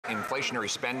inflationary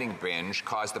spending binge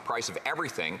caused the price of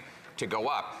everything to go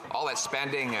up. All that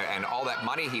spending and all that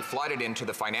money he flooded into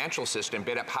the financial system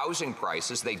bid up housing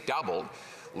prices. They doubled,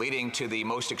 leading to the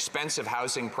most expensive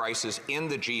housing prices in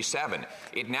the G7.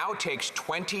 It now takes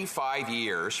 25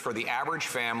 years for the average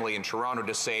family in Toronto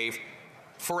to save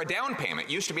for a down payment.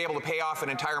 Used to be able to pay off an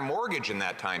entire mortgage in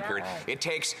that time period. It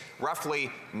takes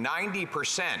roughly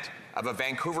 90% of a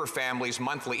Vancouver family's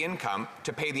monthly income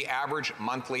to pay the average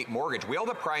monthly mortgage. Will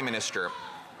the Prime Minister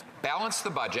balance the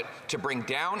budget to bring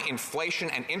down inflation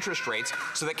and interest rates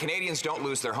so that Canadians don't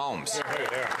lose their homes?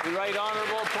 The Right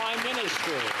Honourable Prime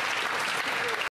Minister.